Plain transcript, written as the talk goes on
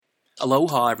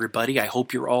Aloha, everybody. I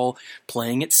hope you're all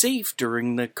playing it safe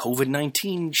during the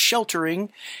COVID-19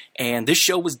 sheltering. And this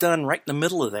show was done right in the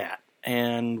middle of that.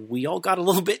 And we all got a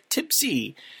little bit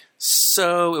tipsy.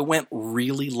 So it went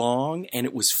really long and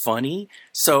it was funny.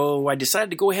 So I decided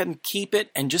to go ahead and keep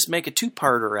it and just make a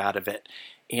two-parter out of it.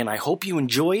 And I hope you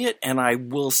enjoy it. And I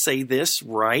will say this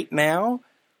right now.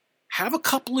 Have a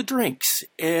couple of drinks.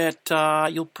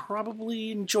 You'll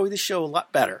probably enjoy the show a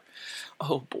lot better.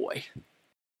 Oh, boy.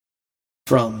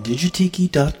 From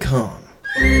Digitiki.com.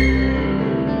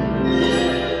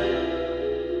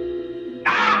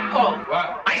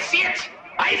 I see it!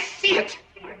 I see it!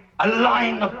 A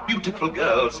line of beautiful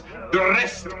girls,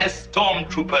 dressed as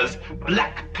stormtroopers,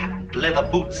 black patent leather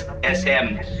boots,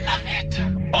 SM. Love it.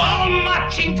 All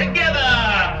marching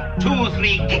together! 2,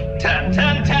 3, kick, turn,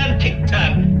 turn, turn, kick,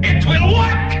 turn. It will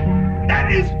work!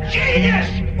 That is genius!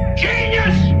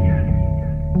 Genius!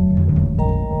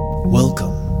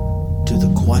 Welcome to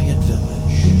the Quiet Village.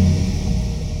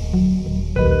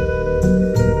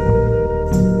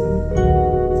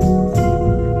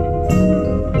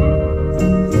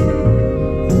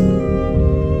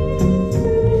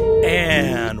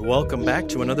 Welcome back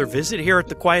to another visit here at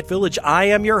the Quiet Village. I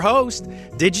am your host,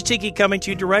 Digitiki, coming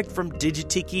to you direct from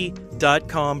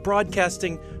Digitiki.com,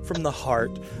 broadcasting from the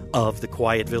heart of the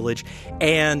Quiet Village.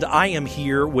 And I am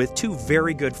here with two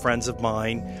very good friends of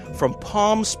mine from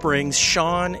Palm Springs,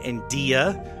 Sean and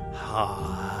Dea.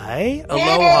 Hi.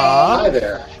 Aloha. Hi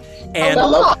there. And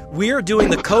we are doing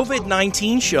the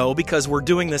COVID-19 show because we're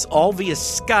doing this all via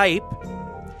Skype.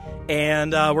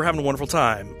 And we're having a wonderful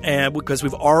time, and because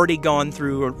we've already gone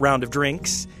through a round of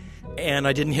drinks, and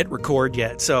I didn't hit record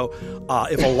yet. So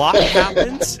if a lot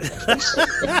happens, it's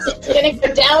going to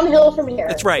go downhill from here.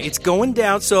 That's right. It's going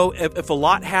down. So if a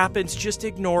lot happens, just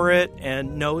ignore it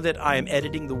and know that I am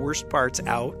editing the worst parts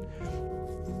out.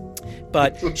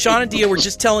 But Sean and Dea were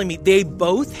just telling me they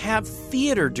both have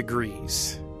theater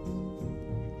degrees.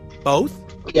 Both?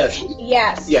 Yes.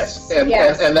 Yes. Yes. And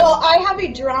well, I have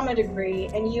a drama degree,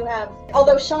 and you have,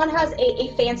 although Sean has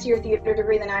a fancier theater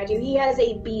degree than I do, he has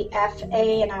a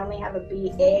BFA, and I only have a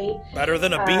BA. Better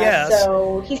than a BS.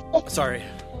 So he's... Sorry.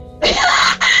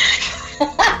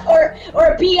 or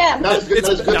a BM. Not as good,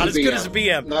 not as good as a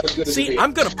BM. Not as good as a BM.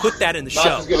 I'm going to put that in the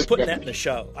show. I'm putting that in the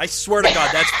show. I swear to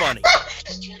God, that's funny.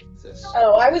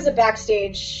 Oh, I was a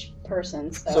backstage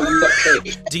person. So you got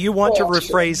paid. Do you want to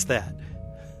rephrase that?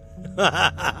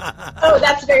 Oh,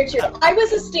 that's very true. I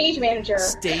was a stage manager.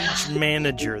 Stage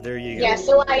manager. There you go. Yeah,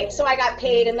 so I got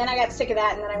paid, and then I got sick of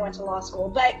that, and then I went to law school.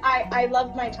 But I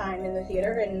loved my time in the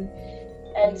theater,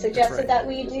 and suggested that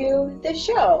we do this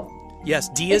show. Yes,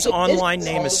 Dea's online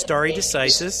name is Stare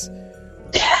Decisis.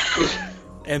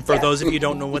 And for those of you who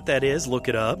don't know what that is, look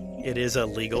it up. It is a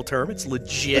legal term. It's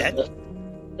legit.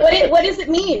 What does it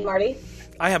mean, Marty?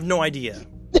 I have no idea.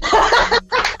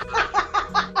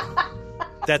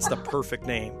 That's the perfect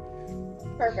name.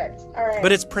 Perfect. All right.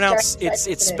 But it's pronounced,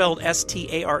 it's spelled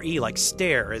S-T-A-R-E, like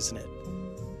stare, isn't it?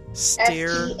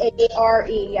 Stare.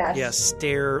 S-T-A-R-E, yes. Yeah,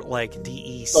 stare like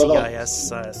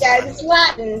D-E-C-I-S. Yeah, it's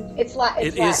Latin. It's Latin.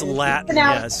 It is Latin,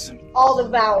 yes. All the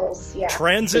vowels, yeah.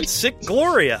 Transit sick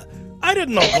Gloria. I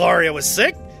didn't know Gloria was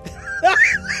sick.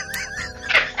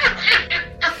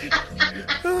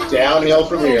 Downhill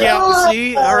from here. Yeah,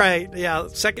 see? All right. Yeah,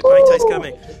 second Mai Tai's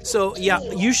coming. So, yeah,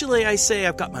 usually I say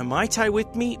I've got my Mai Tai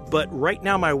with me, but right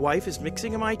now my wife is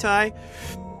mixing a Mai Tai,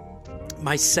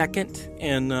 my second,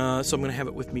 and so I'm going to have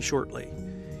it with me shortly.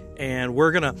 And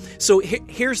we're going to... So,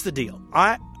 here's the deal.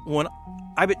 I've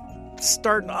been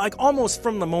starting, like, almost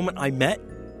from the moment I met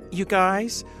you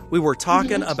guys, we were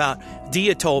talking about...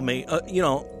 Dea told me,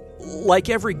 like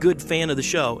every good fan of the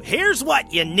show, here's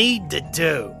what you need to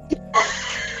do.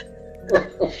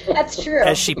 That's true.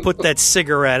 As she put that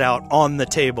cigarette out on the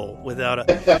table without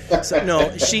a... So,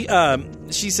 no, she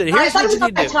said, here's what you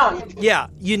need to do. Yeah,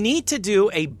 you need to do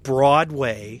a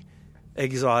Broadway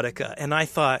Exotica. And I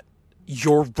thought,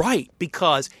 you're right,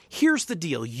 because here's the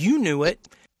deal. You knew it.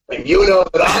 And you know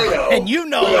that I know. And you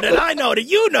know it, and I know that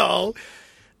you know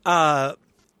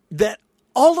that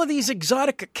all of these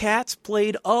Exotica cats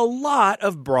played a lot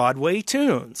of Broadway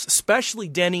tunes, especially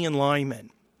Denny and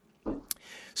Lyman.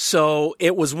 So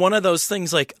it was one of those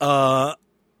things like, yeah,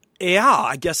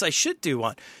 I guess I should do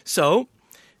one. So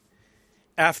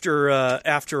after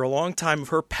a long time of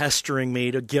her pestering me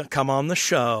to come on the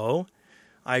show,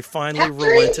 I finally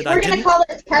relented. We're going to call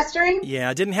it pestering? Yeah,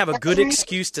 I didn't have a good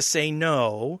excuse to say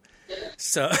no.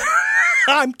 So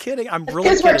I'm kidding. I'm really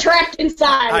kidding. Because we're trapped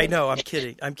inside. I know. I'm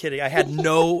kidding. I had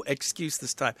no excuse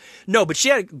this time. No, but she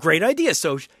had a great idea.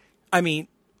 So, I mean,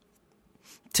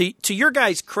 to your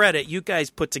guys' credit, you guys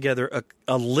put together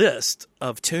a list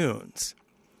of tunes,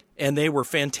 and they were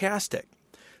fantastic.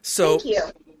 So,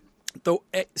 Thank you.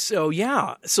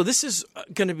 So this is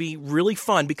going to be really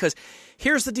fun because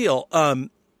here's the deal.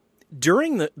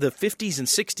 During the 50s and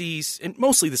 60s, and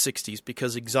mostly the 60s,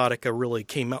 because Exotica really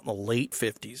came out in the late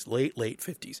 50s, late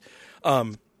 50s.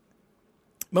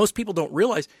 Most people don't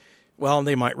realize, well,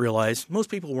 they might realize, most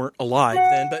people weren't alive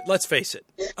then, but let's face it.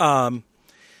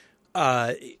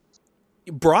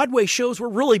 Broadway shows were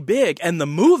really big, and the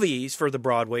movies for the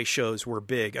Broadway shows were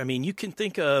big. I mean, you can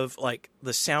think of, like,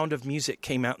 The Sound of Music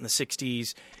came out in the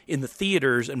 60s in the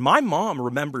theaters, and my mom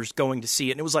remembers going to see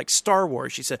it, and it was like Star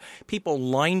Wars. She said people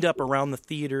lined up around the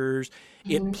theaters.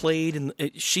 It played, and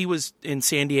she was in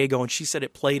San Diego, and she said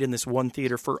it played in this one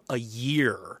theater for a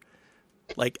year,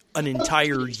 like an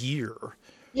entire year.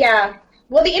 Yeah.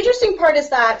 Well, the interesting part is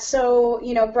that, so,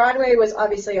 Broadway was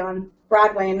obviously on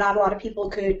Broadway, and not a lot of people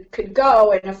could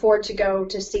go and afford to go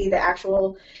to see the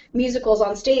actual musicals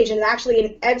on stage. And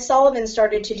actually, Ed Sullivan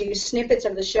started to do snippets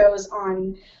of the shows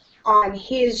on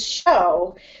his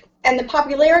show, and the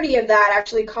popularity of that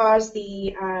actually caused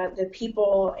the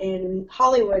people in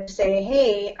Hollywood to say,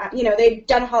 hey, they've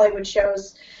done Hollywood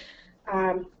shows.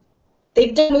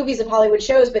 They've done movies of Hollywood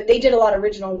shows, but they did a lot of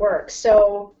original work.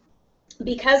 So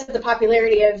because of the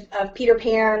popularity of Peter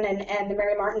Pan and the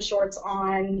Mary Martin shorts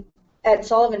on Ed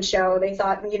Sullivan's show, they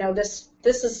thought, this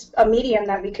is a medium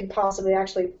that we could possibly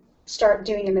actually start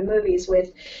doing in the movies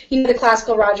with, the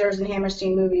classical Rodgers and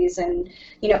Hammerstein movies and,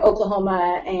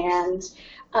 Oklahoma and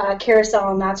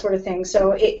Carousel and that sort of thing.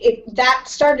 So that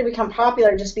started to become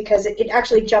popular just because it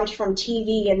actually jumped from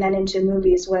TV and then into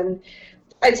movies when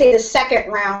I'd say the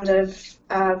second round of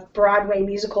Broadway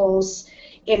musicals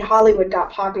in Hollywood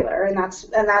got popular, and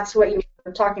that's what you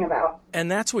were talking about.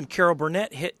 And that's when Carol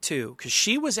Burnett hit too, because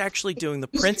she was actually doing The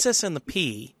Princess and the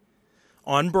Pea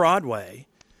on Broadway,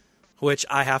 which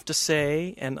I have to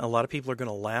say, and a lot of people are going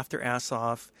to laugh their ass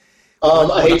off.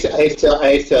 I hate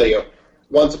to tell you,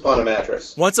 Once Upon a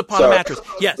Mattress. Once Upon a Mattress,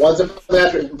 yes. Once Upon a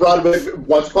Mattress, Broadway.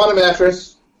 Once Upon a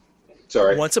Mattress.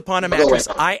 Sorry. Once Upon a Mattress.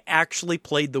 I actually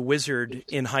played the wizard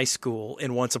in high school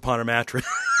in Once Upon a Mattress.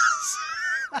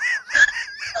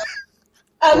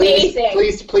 Amazing.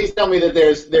 Please tell me that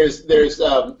there's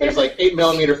like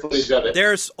 8mm footage of it.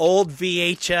 There's old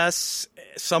VHS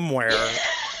somewhere,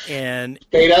 and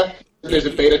beta. There's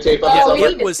a beta tape of it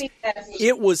somewhere.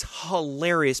 It was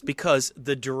hilarious because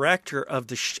the director of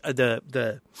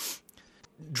the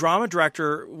drama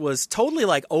director was totally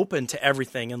like open to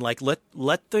everything and like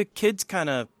let the kids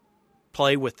kind of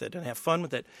play with it and have fun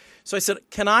with it. So I said,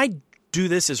 "Can I do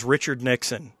this as Richard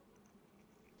Nixon?"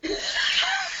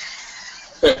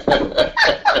 And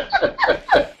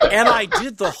I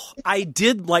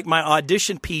did like my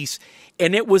audition piece,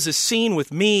 and it was a scene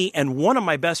with me and one of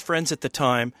my best friends at the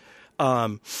time,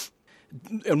 and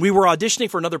we were auditioning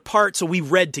for another part, so we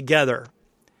read together.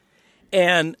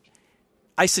 And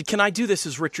I said, "Can I do this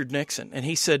as Richard Nixon?" And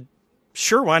he said,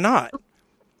 "Sure, why not?"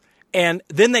 And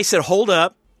then they said, "Hold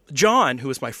up, John," who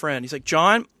was my friend. He's like,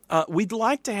 "John, we'd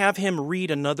like to have him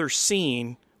read another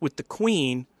scene with the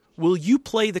Queen. Will you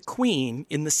play the Queen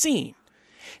in the scene?"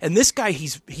 And this guy,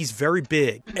 he's very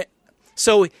big.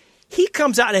 So he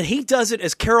comes out and he does it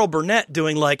as Carol Burnett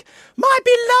doing like, "My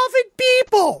beloved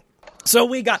people."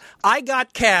 So I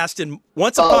got cast in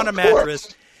Once Upon a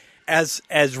Mattress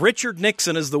as Richard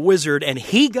Nixon as the wizard, and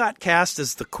he got cast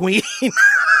as the Queen.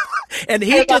 And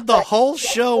he did the whole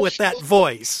show with that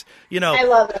voice. I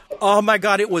love it. Oh my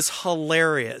God, it was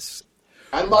hilarious.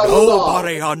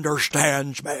 Nobody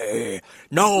understands me.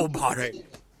 Nobody.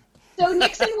 So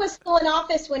Nixon was still in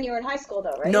office when you were in high school,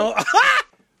 though, right? No.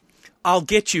 I'll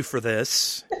get you for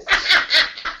this.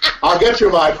 I'll get you,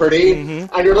 my pretty,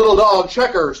 and your little dog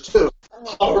Checkers too.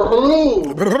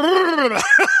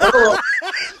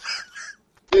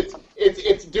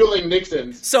 It's dueling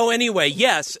Nixons. So anyway,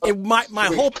 yes, my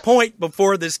whole point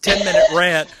before this 10-minute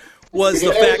rant was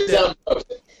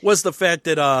the fact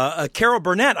that Carol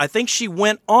Burnett, I think she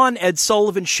went on Ed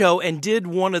Sullivan's show and did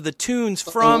one of the tunes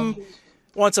from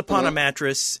Once Upon a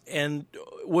Mattress and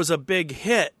was a big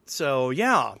hit. So,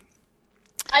 yeah.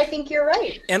 I think you're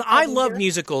right. And I love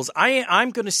musicals. I'm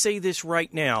going to say this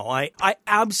right now. I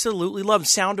absolutely love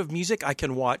Sound of Music. I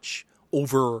can watch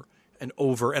over and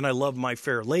over. And I love My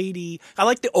Fair Lady. I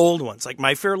like the old ones, like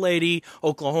My Fair Lady,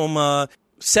 Oklahoma,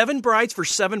 Seven Brides for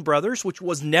Seven Brothers, which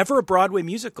was never a Broadway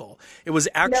musical. It was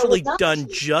actually done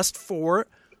just for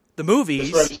the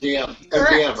movies.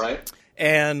 MGM, right?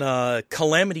 And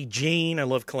Calamity Jane. I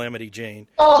love Calamity Jane.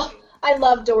 Oh, I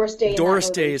love Doris Day. Doris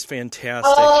Day is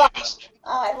fantastic. Oh,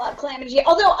 I love Calamity.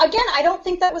 Although, again, I don't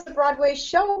think that was the Broadway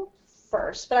show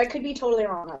first, but I could be totally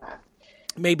wrong on that.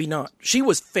 Maybe not. She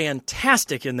was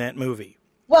fantastic in that movie.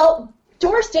 Well,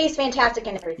 Doris Day's fantastic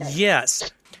in everything.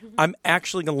 Yes. I'm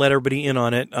actually going to let everybody in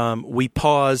on it. We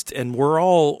paused, and we're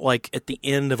all like at the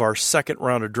end of our second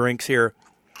round of drinks here.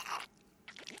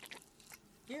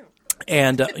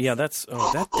 And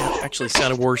that actually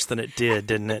sounded worse than it did,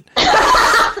 didn't it?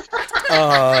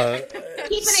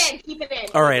 Keep it in.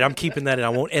 All right, I'm keeping that in. I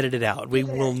won't edit it out. We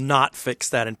will not fix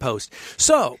that in post.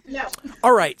 So, no.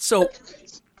 All right, so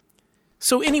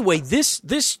anyway, this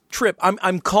trip,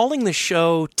 I'm calling the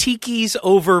show Tikis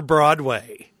Over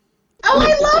Broadway. Oh,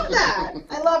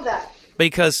 I love that.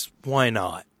 Because why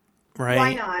not? Right?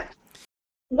 Why not?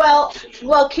 Well,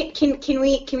 can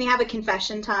we have a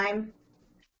confession time?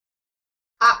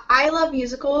 I love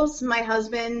musicals. My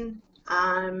husband,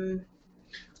 I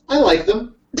like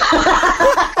them.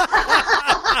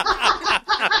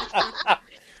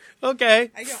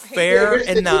 Okay, fair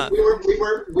enough.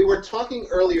 We were talking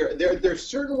earlier. There's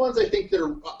certain ones I think that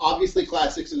are obviously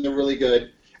classics and they're really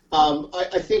good.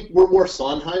 I think we're more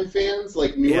Sondheim fans,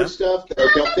 like newer stuff that I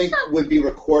don't think would be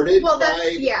recorded. Well,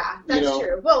 that's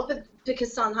true. Well,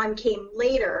 because Sondheim came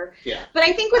later. Yeah. But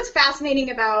I think what's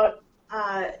fascinating about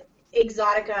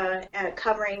Exotica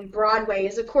covering Broadway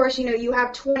is, of course, you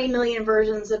have 20 million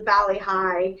versions of Ballet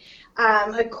High.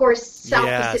 Of course,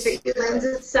 South Pacific lends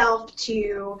itself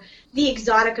to the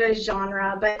Exotica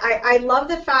genre. But I love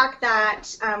the fact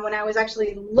that when I was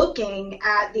actually looking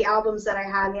at the albums that I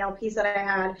had and the LPs that I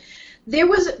had, there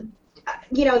was,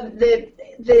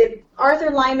 the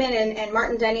Arthur Lyman and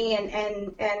Martin Denny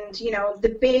and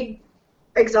the big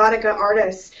Exotica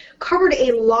artists covered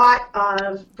a lot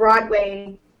of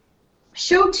Broadway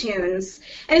show tunes,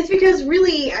 and it's because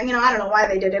really, I don't know why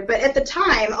they did it, but at the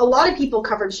time, a lot of people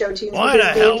covered show tunes. Why the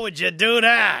hell would you do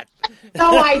that?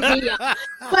 No idea.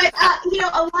 But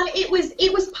a lot of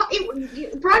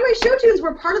Broadway show tunes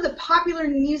were part of the popular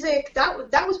music. That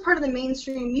was part of the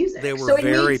mainstream music. They were so it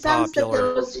very made sense popular.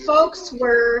 that those folks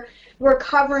were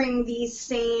covering these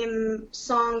same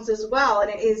songs as well, and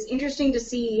it is interesting to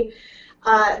see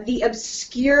the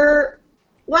obscure.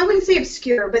 Well, I wouldn't say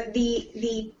obscure, but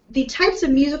the types of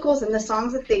musicals and the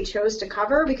songs that they chose to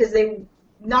cover, because they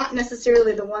not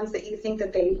necessarily the ones that you think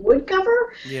that they would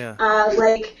cover. Yeah.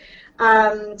 Like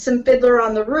some Fiddler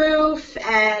on the Roof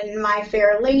and My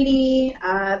Fair Lady.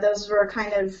 Those were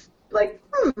kind of like,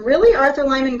 really? Arthur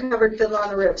Lyman covered Fiddler on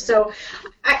the Roof. So,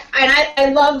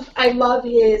 I love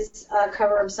his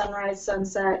cover of Sunrise,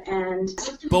 Sunset, and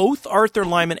both Arthur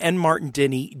Lyman and Martin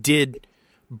Denny did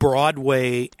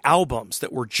Broadway albums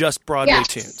that were just Broadway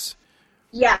tunes.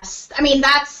 Yes. I mean,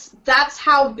 that's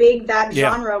how big that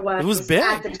genre was. It was big.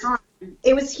 At the time.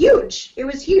 It was huge. It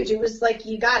was like,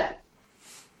 you got it.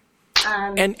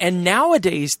 And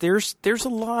nowadays, there's a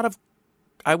lot of,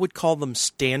 I would call them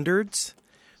standards,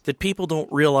 that people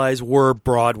don't realize were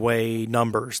Broadway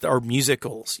numbers or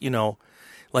musicals,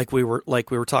 like we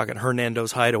were talking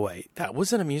Hernando's Hideaway. That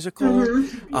wasn't a musical.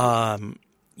 Mm-hmm.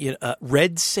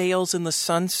 Red Sails in the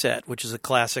Sunset, which is a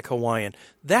classic Hawaiian.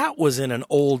 That was in an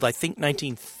old, I think,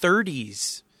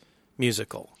 1930s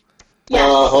musical. Yes.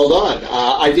 Hold on.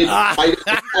 I did.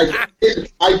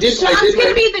 Sean's going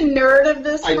to be the nerd of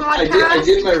this podcast. I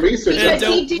did my research.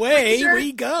 Away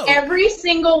we go. Every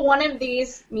single one of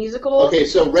these musicals. Okay,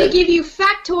 so to give you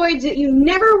factoids that you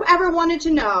never ever wanted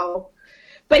to know.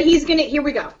 But he's going to. Here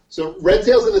we go. So Red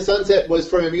Sails in the Sunset was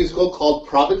from a musical called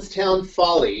Provincetown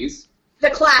Follies. The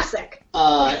classic.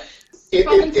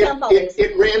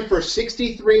 It ran for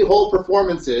 63 whole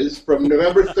performances from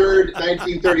November 3rd,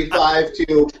 1935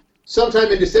 to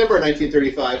sometime in December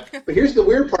 1935. But here's the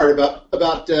weird part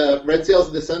about Red Sails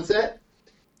in the Sunset.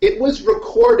 It was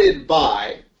recorded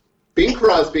by Bing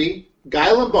Crosby,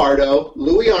 Guy Lombardo,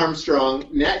 Louis Armstrong,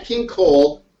 Nat King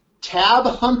Cole, Tab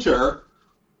Hunter,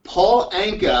 Paul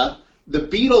Anka. The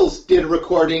Beatles did a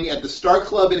recording at the Star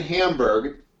Club in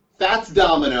Hamburg. Fats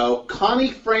Domino,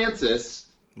 Connie Francis,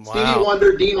 Stevie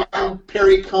Wonder, Dean Martin,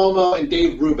 Perry Como, and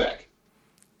Dave Brubeck.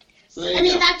 So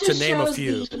that just to name shows a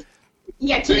few. to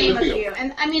name a few.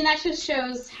 And that just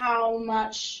shows how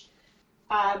much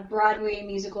Broadway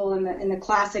musical and the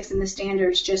classics and the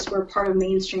standards just were part of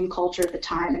mainstream culture at the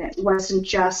time, and it wasn't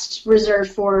just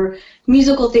reserved for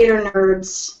musical theater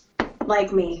nerds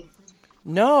like me.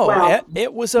 No,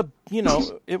 it was a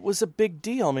big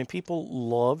deal. I mean, people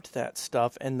loved that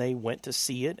stuff, and they went to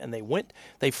see it, and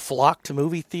they flocked to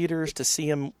movie theaters to see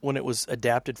them when it was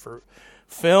adapted for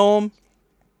film.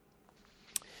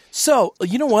 So,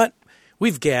 you know what?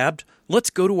 We've gabbed. let's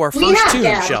go to our We first have, tune,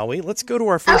 Dad. shall we? Let's go to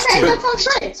our first Okay, tune. that sounds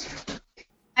great.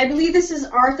 I believe this is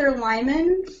Arthur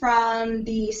Lyman from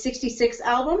the 66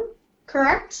 album,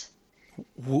 correct?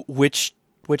 Which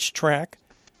track?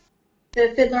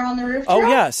 The Fiddler on the Roof. Oh, track,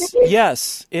 yes. maybe?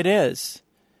 Yes, it is.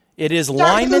 It is Start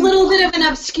with Lyman. a little bit of an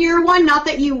obscure one, not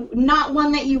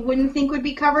one that you wouldn't think would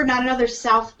be covered, not another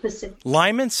South Pacific.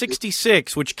 Lyman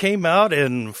 66, which came out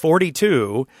in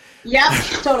 42. Yep,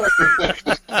 totally.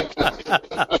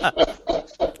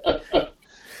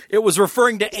 It was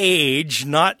referring to age,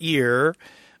 not year.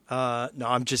 No,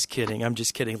 I'm just kidding.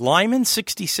 Lyman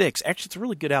 66. Actually, it's a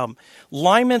really good album.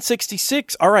 Lyman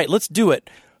 66. All right, let's do it.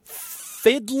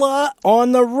 Fiddler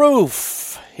on the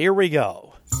Roof. Here we go.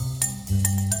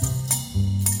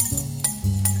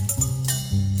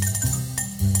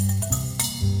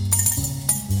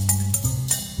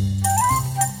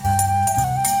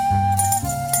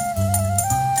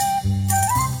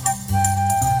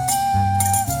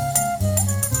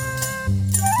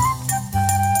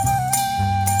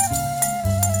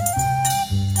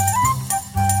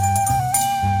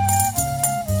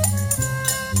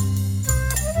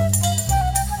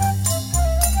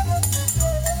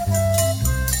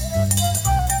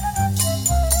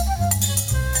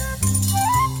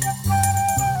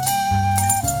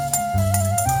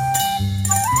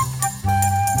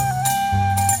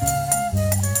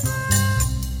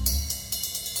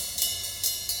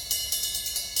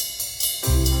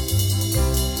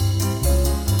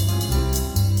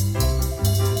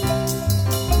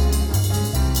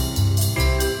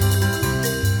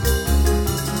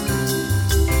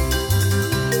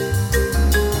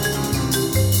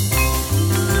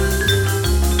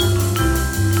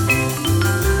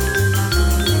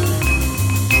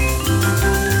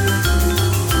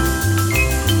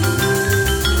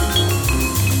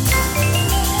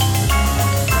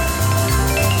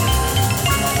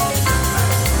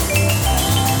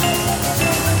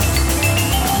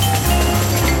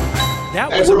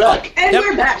 We're back. And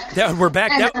we're back. We're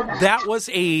back. And we're back. That was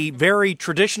a very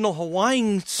traditional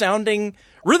Hawaiian sounding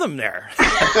rhythm there.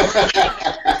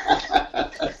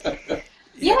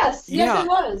 Yes, Yeah. it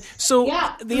was. So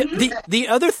Yeah. the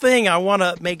other thing I want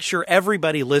to make sure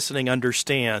everybody listening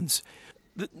understands,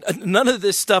 none of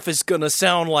this stuff is going to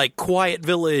sound like Quiet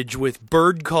Village with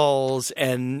bird calls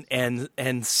and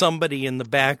somebody in the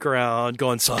background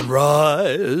going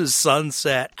sunrise,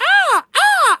 sunset,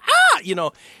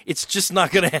 it's just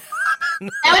not going to happen.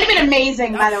 That would have been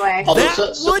amazing, by the way. Although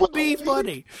That would be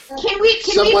funny.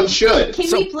 Someone should.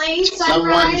 Can we play sunrise?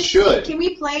 Someone should. Can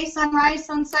we play sunrise,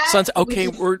 sunset? Sunset. Okay,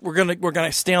 we're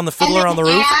gonna stay on the Fiddler on the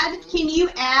Roof. Can you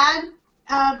add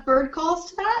bird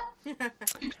calls to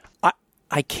that?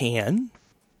 I can.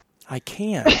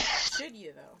 Should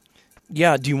you, though?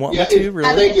 Yeah. Do you want me to?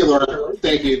 Really? Thank you, Laura.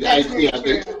 Thank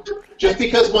you. Just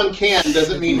because one can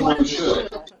doesn't mean one should.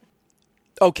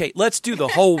 Okay, let's do the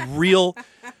whole real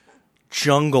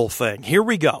jungle thing. Here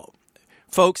we go.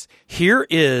 Folks, here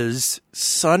is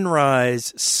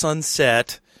sunrise,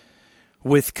 sunset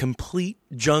with complete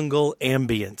jungle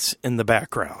ambience in the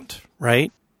background,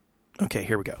 right? Okay,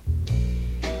 here we go.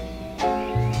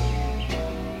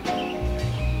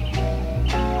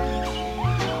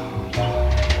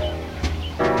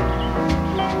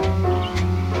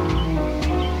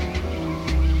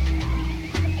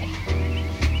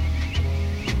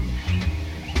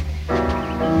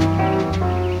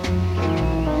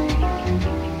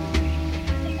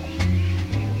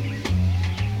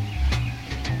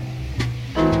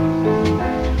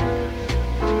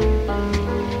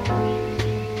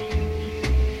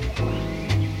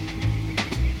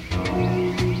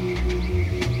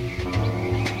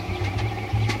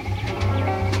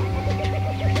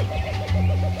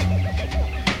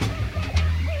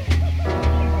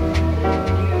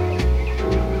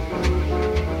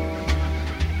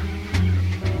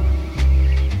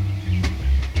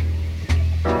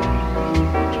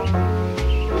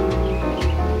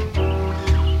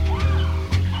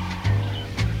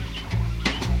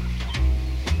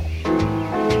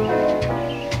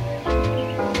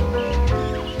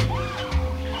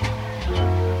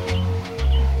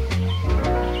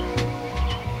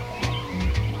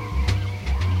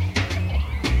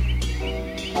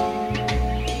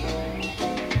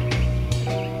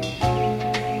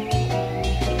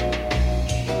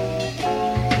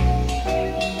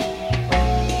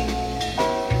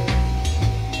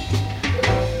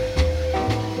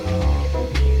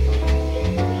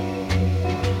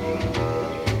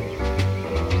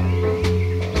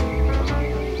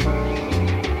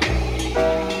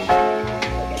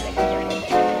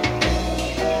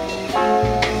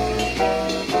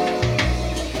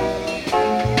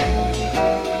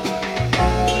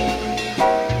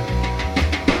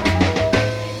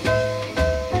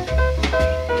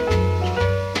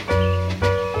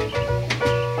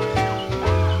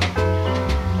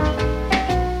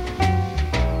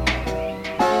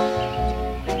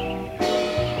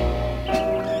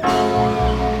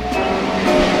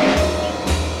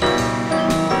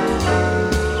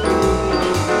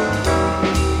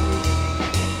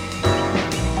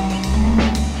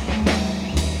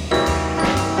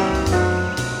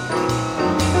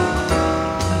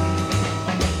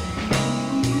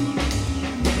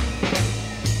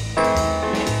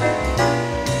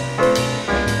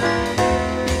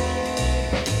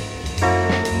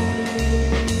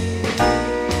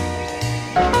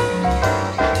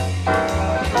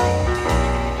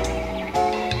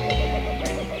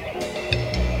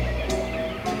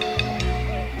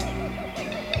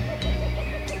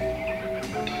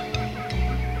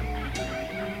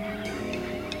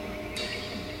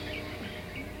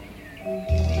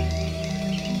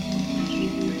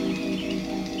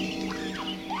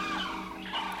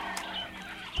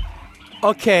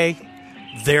 Okay,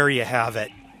 there you have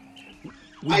it.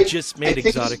 We just made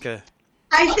Exotica.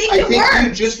 I think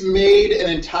you just made an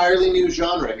entirely new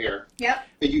genre here. Yep.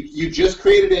 You just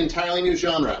created an entirely new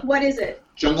genre. What is it?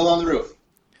 Jungle on the Roof.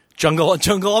 Jungle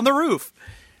on the Roof.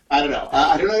 I don't know.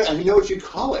 I don't know what you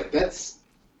call it. That's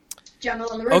Jungle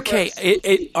on the Roof.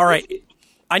 Okay, all right.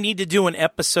 I need to do an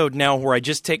episode now where I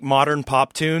just take modern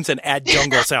pop tunes and add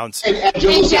jungle sounds. and add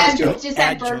jungle sounds to it. Just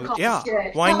add bird calls. Yeah, to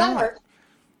it. why not?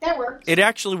 That works. It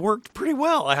actually worked pretty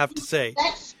well, I have to say.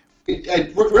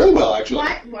 It worked really well, actually.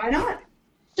 Why not?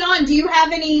 Sean, do you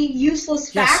have any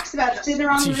useless facts about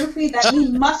Fiddler on the Roof that we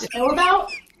must know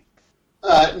about?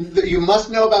 You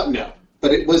must know about? No.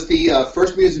 But it was the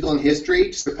first musical in history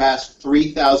to surpass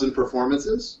 3,000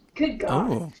 performances. Good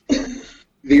God. Oh.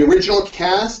 The original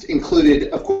cast included,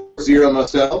 of course, Zero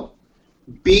Moselle.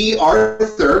 B.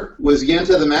 Arthur was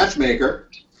Yenta the matchmaker.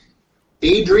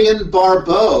 Adrienne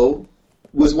Barbeau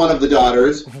was one of the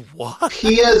daughters. What?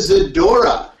 Pia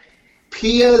Zadora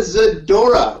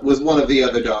was one of the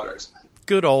other daughters.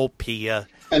 Good old Pia.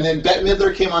 And then Bette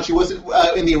Midler came on. She wasn't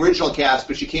in the original cast,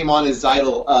 but she came on as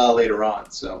Zeidel later on.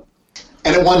 So,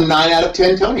 and it won 9 out of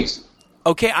 10 Tonys.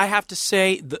 Okay, I have to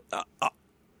say,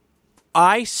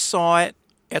 I saw it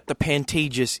at the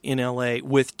Pantages in L.A.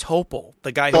 with Topol,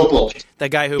 the guy who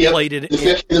played it in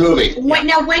the movie.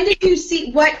 Now, when did you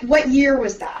see? What year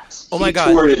was that? Oh my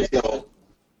God! Toured until,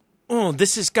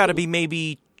 this has got to be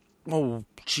maybe. Oh,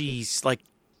 geez, like.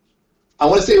 I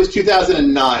want to say it was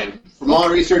 2009. From all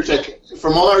our research, it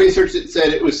said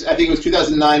it was. I think it was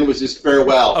 2009. Was his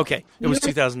farewell. Okay, it was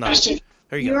 2009.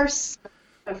 There you go. You're a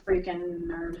freaking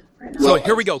nerd right now. So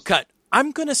here we go. Cut.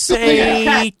 I'm going to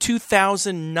say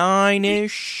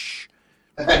 2009-ish,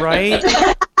 right?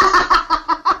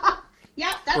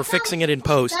 Yeah, we're fixing it in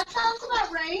post. That sounds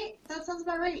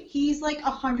about right. He's like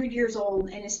 100 years old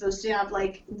and is supposed to have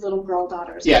like little girl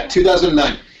daughters. Yeah,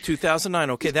 2009. 2009.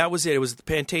 Okay, that was it. It was the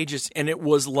Pantages, and it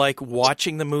was like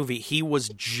watching the movie. He was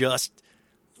just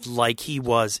like he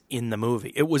was in the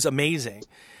movie. It was amazing.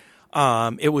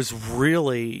 It was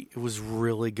really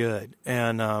good.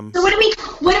 And so what are we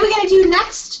gonna do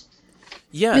next?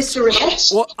 Yes. Mr.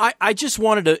 Rich? Well, I just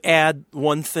wanted to add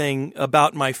one thing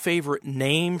about my favorite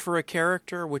name for a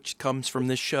character, which comes from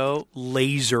this show,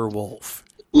 Laser Wolf.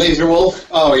 Laser Wolf?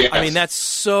 Oh, yeah. I mean, that's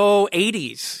so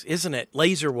 80s, isn't it?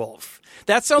 Laser Wolf.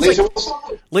 That sounds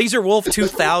Laser Wolf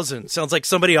 2000. Sounds like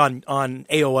somebody on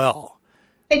AOL.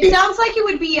 It sounds like it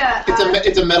would be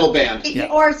it's a metal band.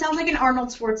 Or it sounds like an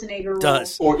Arnold Schwarzenegger role.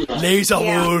 Does. Laser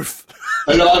Wolf.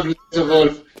 I love Laser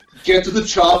Wolf. Get to the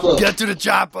chopper. Get to the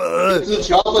chopper. Get to the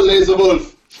chopper, Laser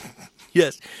Wolf.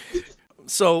 Yes.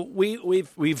 So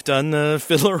we've done the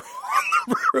Fiddler on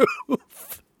the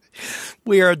Roof.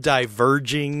 We are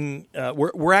diverging.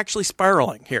 We're actually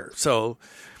spiraling here. So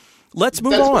let's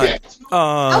move on. Okay,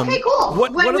 cool.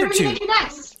 What are other we tune? going to do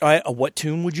next? What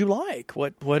tune would you like?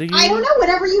 What do you? I don't know.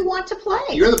 Whatever you want to play.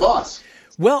 You're the boss.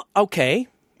 Well, okay.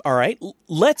 All right.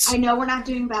 Let's. I know we're not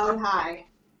doing Valley High.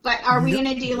 But are we going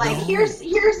to do like here's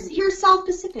South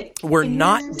Pacific? We're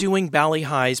not doing Bally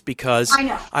Highs because I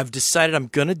know. I've decided I'm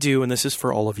going to do, and this is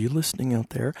for all of you listening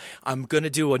out there, I'm going to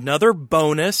do another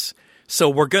bonus. So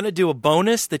we're going to do a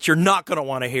bonus that you're not going to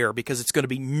want to hear because it's going to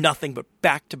be nothing but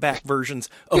back-to-back versions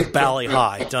of Bally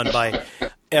High done by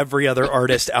every other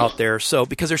artist out there. So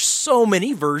because there's so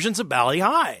many versions of Bally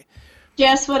High.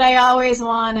 Just what I always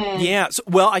wanted. Yeah. So,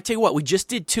 well, I tell you what, we just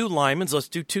did 2 Lymans. Let's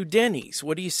do 2 Denny's.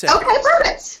 What do you say? Okay,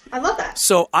 perfect. I love that.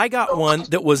 So I got one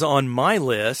that was on my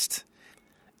list.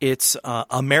 It's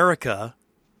America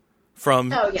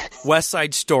from West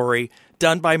Side Story,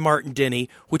 done by Martin Denny,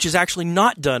 which is actually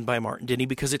not done by Martin Denny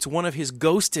because it's one of his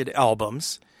Ghosted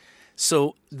albums.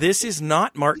 So this is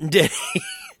not Martin Denny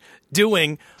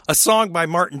doing a song by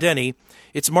Martin Denny.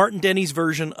 It's Martin Denny's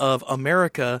version of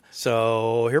America.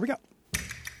 So here we go.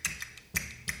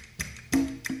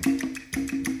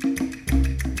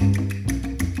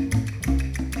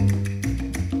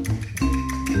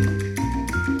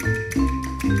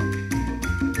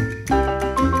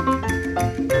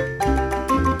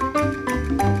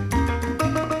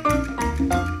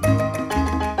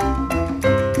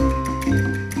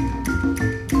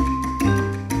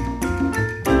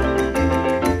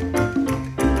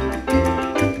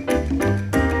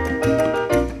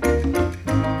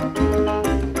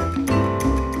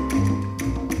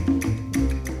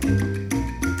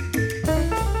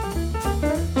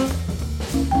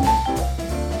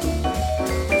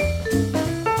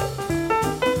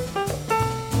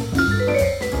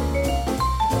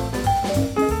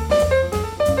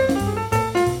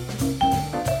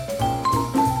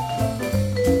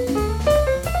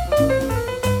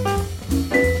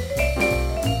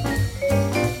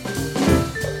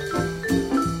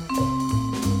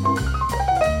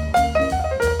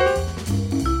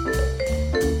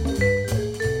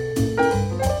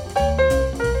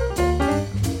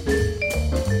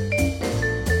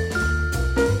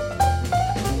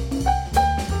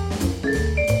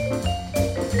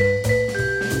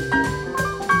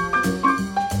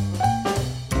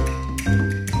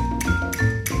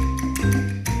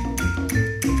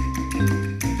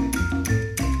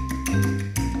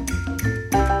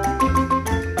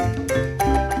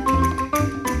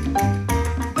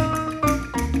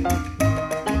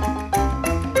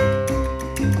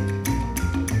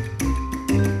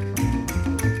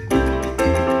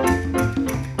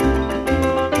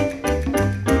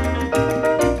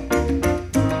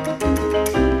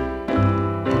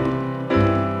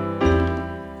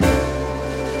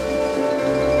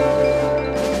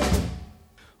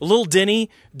 Little Denny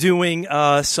doing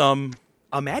some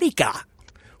America,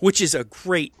 which is a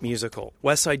great musical,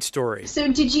 West Side Story.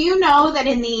 So did you know that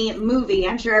in the movie,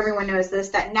 I'm sure everyone knows this,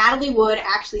 that Natalie Wood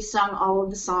actually sung all of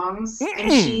the songs,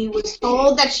 and she was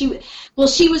told that she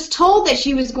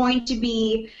was going to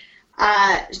be,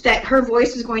 that her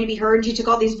voice was going to be heard, and she took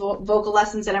all these vocal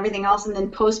lessons and everything else, and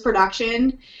then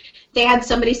post-production, they had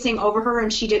somebody sing over her,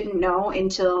 and she didn't know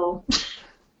until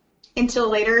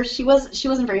later. She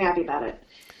wasn't very happy about it.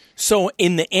 So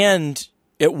in the end,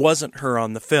 it wasn't her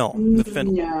on the film.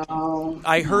 No.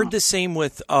 I heard the same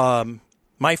with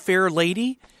My Fair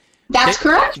Lady. That's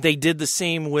correct. They did the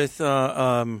same with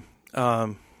Audrey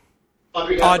Hepburn.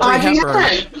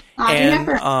 And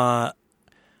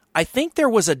I think there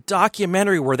was a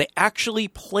documentary where they actually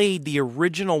played the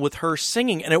original with her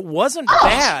singing, and it wasn't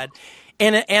bad.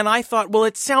 And I thought, well,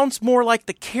 it sounds more like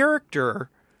the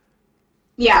character.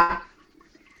 Yeah.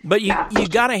 But you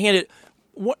got to hand it.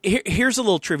 Here's a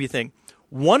little trivia thing.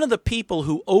 One of the people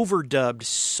who overdubbed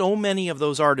so many of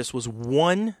those artists was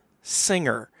one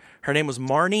singer. Her name was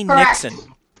Marnie Nixon.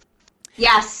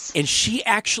 Yes. And she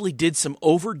actually did some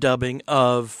overdubbing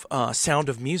of Sound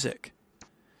of Music.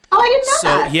 Oh, I didn't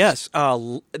know that. So, yes,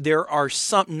 there are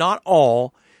some, not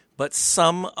all, but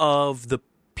some of the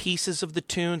pieces of the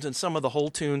tunes and some of the whole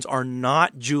tunes are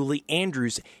not Julie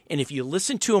Andrews. And if you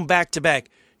listen to them back to back,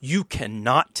 you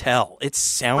cannot tell. It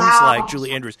sounds like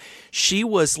Julie Andrews. She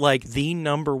was like the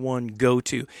number one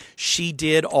go-to. She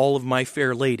did all of My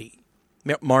Fair Lady.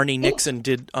 Marnie Nixon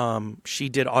did. She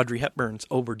did Audrey Hepburn's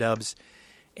overdubs,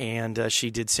 and she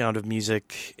did Sound of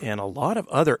Music and a lot of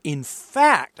other. In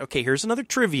fact, okay, here's another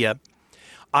trivia.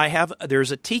 There's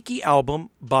a Tiki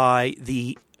album by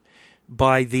the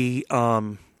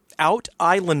Out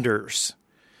Islanders,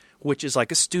 which is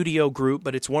like a studio group,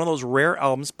 but it's one of those rare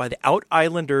albums by the Out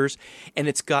Islanders, and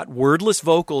it's got wordless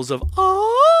vocals of,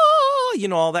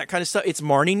 all that kind of stuff. It's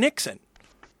Marnie Nixon.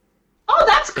 Oh,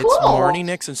 that's cool. It's Marnie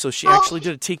Nixon, so she actually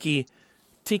did a tiki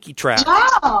track.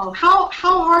 Wow. How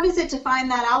hard is it to find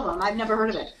that album? I've never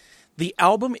heard of it. The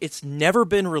album, it's never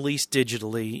been released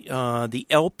digitally. The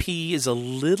LP is a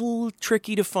little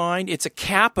tricky to find. It's a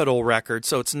Capitol record,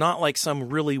 so it's not like some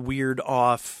really weird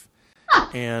off...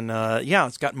 And,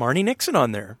 it's got Marnie Nixon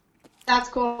on there. That's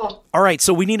cool. All right,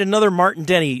 so we need another Martin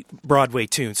Denny Broadway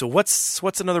tune. So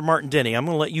what's another Martin Denny? I'm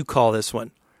going to let you call this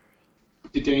one.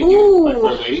 Did Denny do My Fair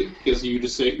Lady? Because you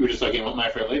were just talking about My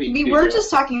Fair Lady. We were just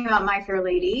talking about My Fair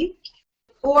Lady.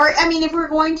 Or, I mean, if we're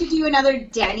going to do another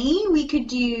Denny, we could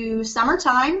do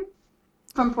Summertime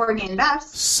from Porgy and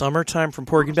Bess. Summertime from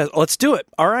Porgy and Bess. Let's do it.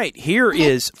 All right, here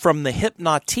is from the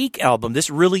Hypnotique album. This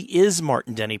really is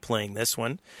Martin Denny playing this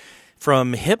one.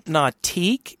 From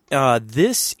Hypnotique,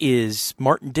 this is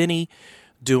Martin Denny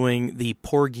doing the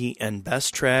Porgy and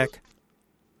Bess track,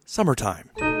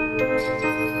 Summertime.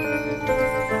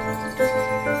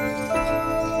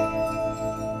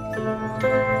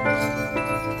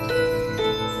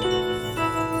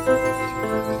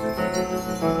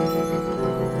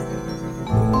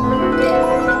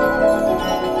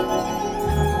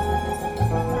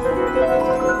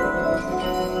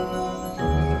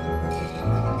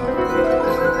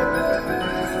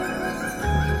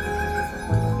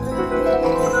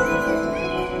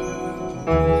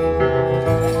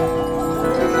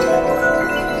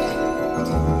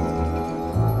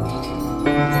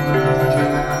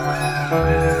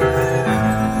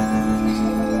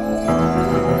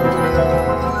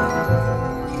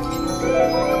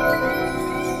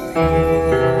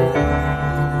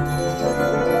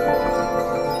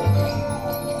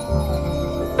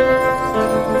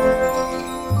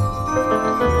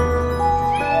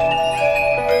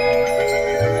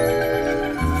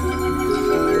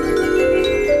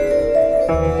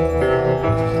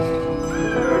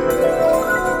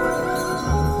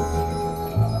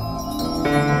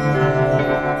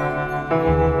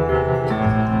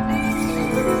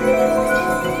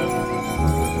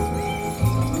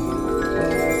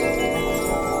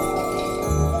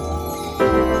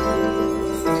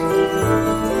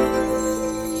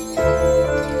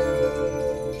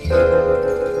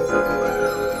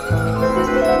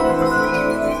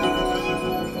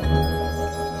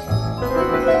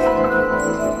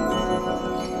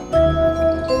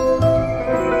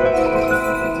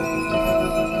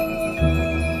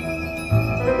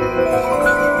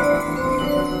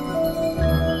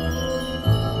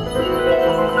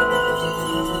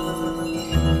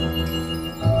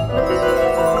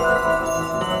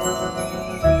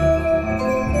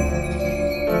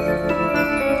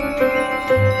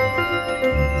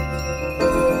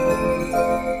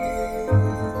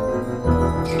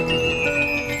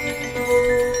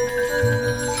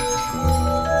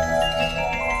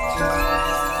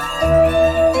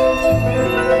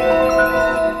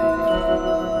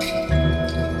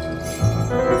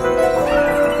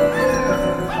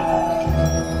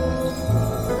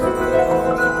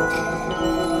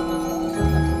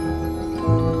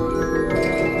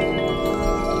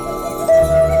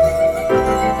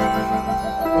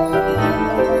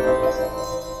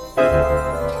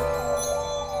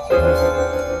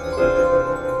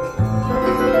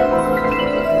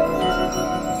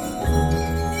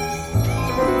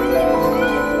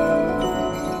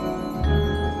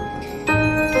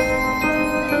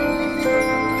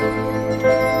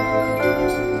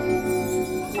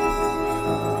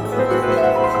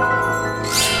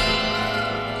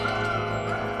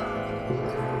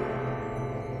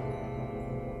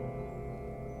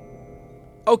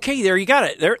 Okay, there you got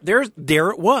it. There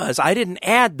it was. I didn't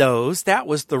add those. That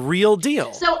was the real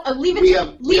deal. So leave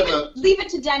it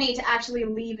to Denny to actually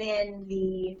leave in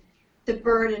the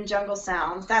bird and jungle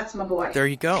sounds. That's my boy. There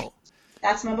you go.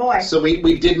 That's my boy. So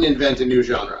we didn't invent a new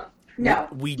genre. No.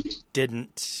 We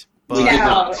didn't. We did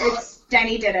not.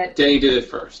 Denny did it. Denny did it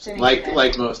first,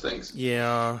 like most things.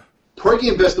 Yeah. Porgy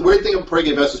and Bess, the weird thing about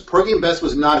Porgy and Bess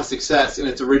was not a success in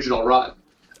its original run.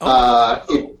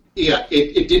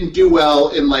 It didn't do well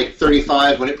in like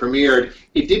 35 when it premiered.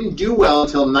 It didn't do well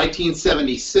until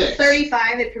 1976.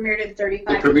 35, it premiered in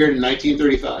 35. It premiered in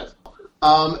 1935.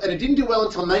 And it didn't do well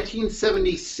until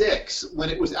 1976 when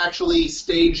it was actually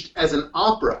staged as an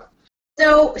opera.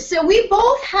 So we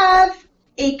both have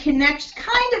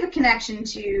kind of a connection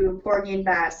to Porgy and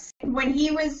Bess.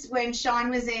 When Sean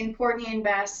was in Porgy and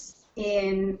Bess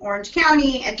in Orange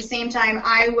County, at the same time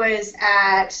I was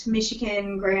at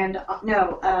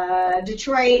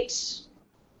Detroit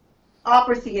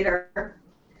Opera Theater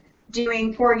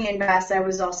doing Porgy and Bess. I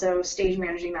was also stage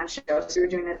managing that show, so we were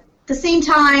doing it at the same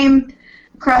time,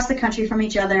 across the country from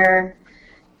each other.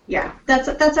 Yeah,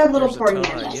 that's our little Porgy and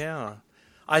Bess. Yeah.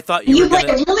 I thought you were like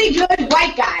a really good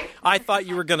white guy. I thought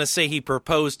you were going to say he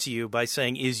proposed to you by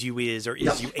saying, "Is you is," or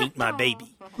 "Is you ain't my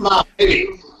baby." My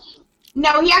baby.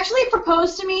 No, he actually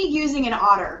proposed to me using an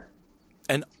otter.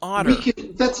 An otter?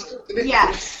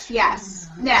 Yes.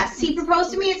 He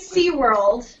proposed to me at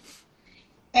SeaWorld,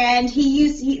 and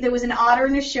there was an otter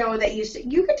in a show that you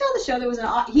could tell the show there was an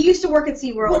otter. He used to work at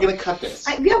SeaWorld. We're going to cut this.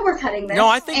 We're cutting this. No,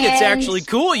 I think it's actually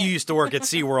cool you used to work at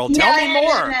SeaWorld. Tell me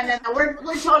more. No. We're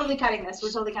totally cutting this.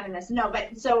 No,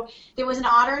 but so there was an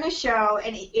otter in a show,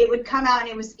 and it would come out, and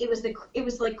it was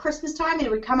like Christmas time, and it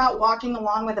would come out walking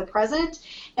along with a present.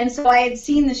 And so I had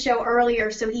seen the show earlier,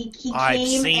 so he came. I've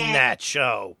seen that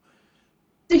show.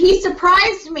 So he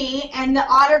surprised me, and the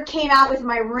otter came out with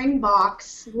my ring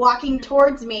box, walking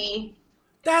towards me.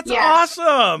 That's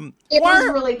awesome. It was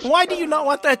really cute. Why do you not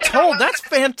want that told? That's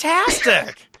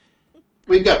fantastic.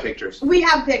 We've got pictures. We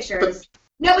have pictures.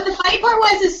 But the funny part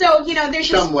was,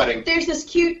 there's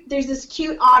this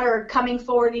cute otter coming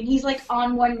forward, and he's like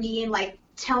on one knee and like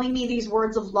telling me these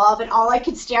words of love, and all I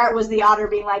could stare at was the otter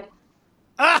being like,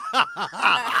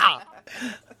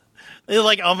 They're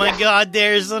like, oh my God,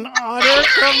 there's an otter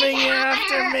coming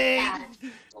after me.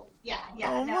 Yeah.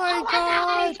 Oh my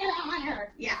God.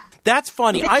 Yeah. That's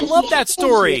funny. I love that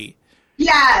story.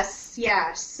 Yes.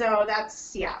 So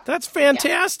that's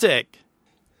fantastic.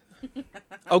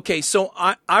 Okay, so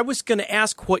I was going to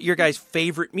ask what your guys'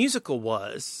 favorite musical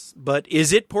was, but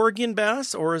is it Porgy and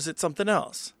Bess or is it something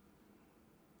else?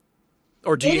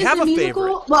 Or do you have a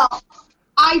favorite? Well,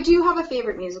 I do have a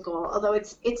favorite musical, although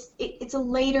it's a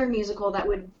later musical that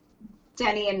would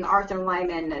Denny and Arthur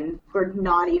Lyman and we're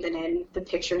not even in the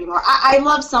picture anymore. I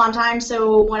love Sondheim,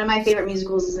 so one of my favorite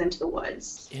musicals is Into the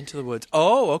Woods. Into the Woods.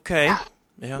 Oh, okay.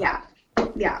 Yeah.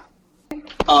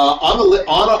 On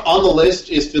the list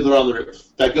is Fiddler on the Roof.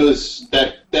 That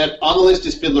on the list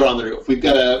is Fiddler on the Roof. We've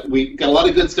got a lot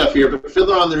of good stuff here, but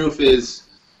Fiddler on the Roof is.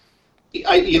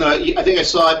 I think I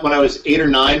saw it when I was 8 or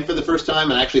 9 for the first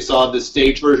time, and I actually saw the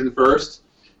stage version first.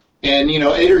 And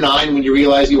 8 or 9, when you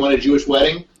realize you want a Jewish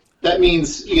wedding, that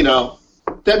means the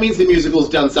musical's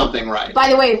done something right. By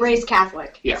the way, raised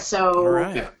Catholic. Yeah. So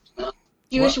right.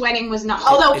 Jewish wedding was not.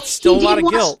 Although it's still a lot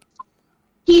of guilt.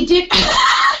 He did.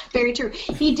 Very true.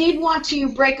 He did want to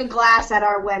break a glass at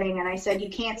our wedding, and I said, you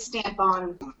can't stamp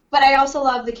on. But I also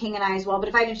love The King and I as well. But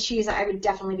if I had to choose, I would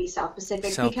definitely be South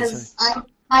Pacific because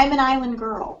I'm an island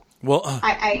girl. Well, From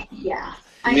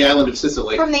the island of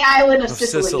Sicily. From the island of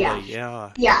Sicily,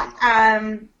 yeah. Yeah.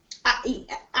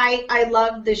 I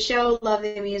love the show, love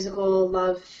the musical,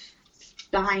 love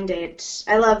behind it.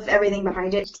 I love everything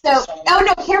behind it. So,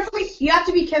 carefully. You have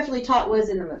to be carefully taught was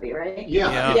in the movie, right?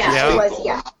 Yeah. It was.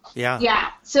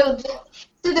 Yeah. So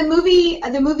the movie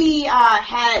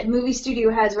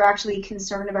studio heads were actually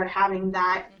concerned about having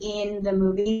that in the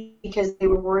movie because they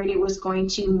were worried it was going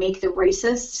to make the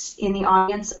racists in the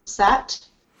audience upset.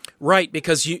 Right,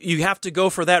 because you have to go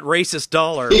for that racist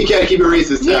dollar. You gotta keep it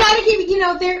racist. You gotta keep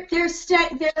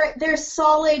their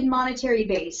solid monetary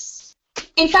base.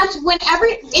 In fact,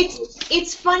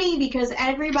 it's funny because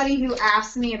everybody who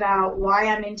asks me about why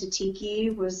I'm into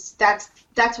Tiki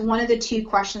that's one of the 2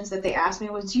 questions that they asked me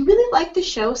was, do you really like the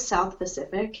show South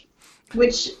Pacific?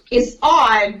 Which is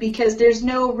odd because there's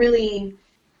no really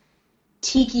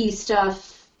Tiki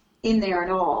stuff in there at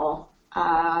all.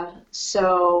 But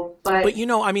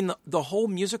the whole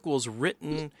musical is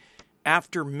written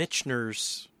after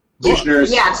Michener's Tales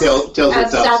of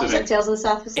the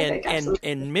South Pacific.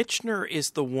 And Michener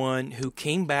is the one who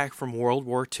came back from World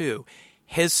War II,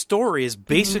 his story is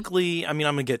basically, I mean,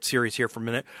 I'm going to get serious here for a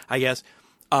minute, I guess.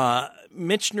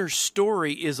 Michener's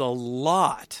story is a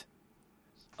lot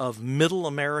of middle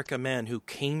America men who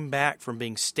came back from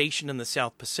being stationed in the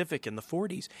South Pacific in the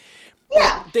 40s.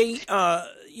 Yeah. They,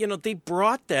 they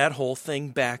brought that whole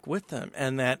thing back with them.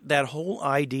 And that whole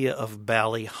idea of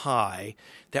Bali High,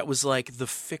 that was like the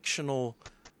fictional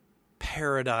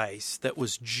paradise that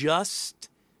was just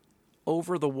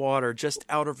over the water, just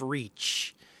out of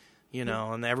reach.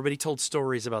 And everybody told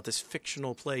stories about this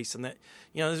fictional place, and that,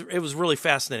 it was really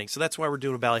fascinating. So that's why we're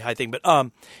doing a Bali High thing.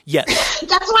 But, yes.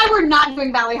 That's why we're not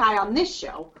doing Bali High on this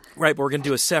show. Right, but we're going to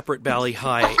do a separate Bali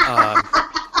High,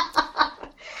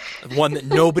 one that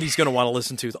nobody's going to want to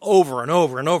listen to over and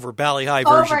over and over, Bali High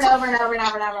versions. Over and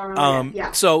over.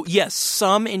 Yeah. So, yes,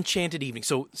 Some Enchanted Evening.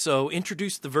 So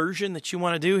introduce the version that you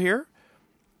want to do here.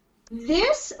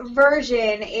 This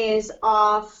version is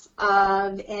off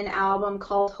of an album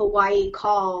called Hawaii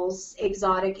Calls,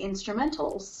 Exotic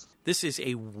Instrumentals. This is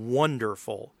a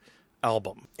wonderful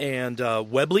album. And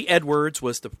Webley Edwards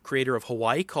was the creator of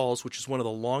Hawaii Calls, which is one of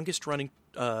the longest-running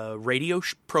radio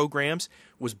programs,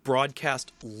 was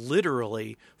broadcast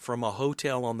literally from a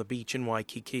hotel on the beach in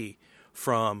Waikiki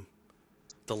from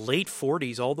the late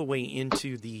 40s all the way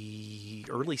into the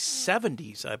early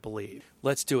 70s, I believe.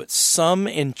 Let's do it. Some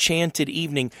Enchanted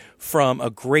Evening from a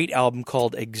great album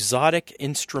called Exotic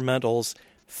Instrumentals,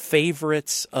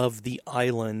 Favorites of the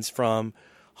Islands from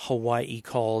Hawaii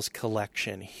Calls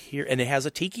collection. Here, and it has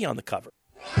a tiki on the cover.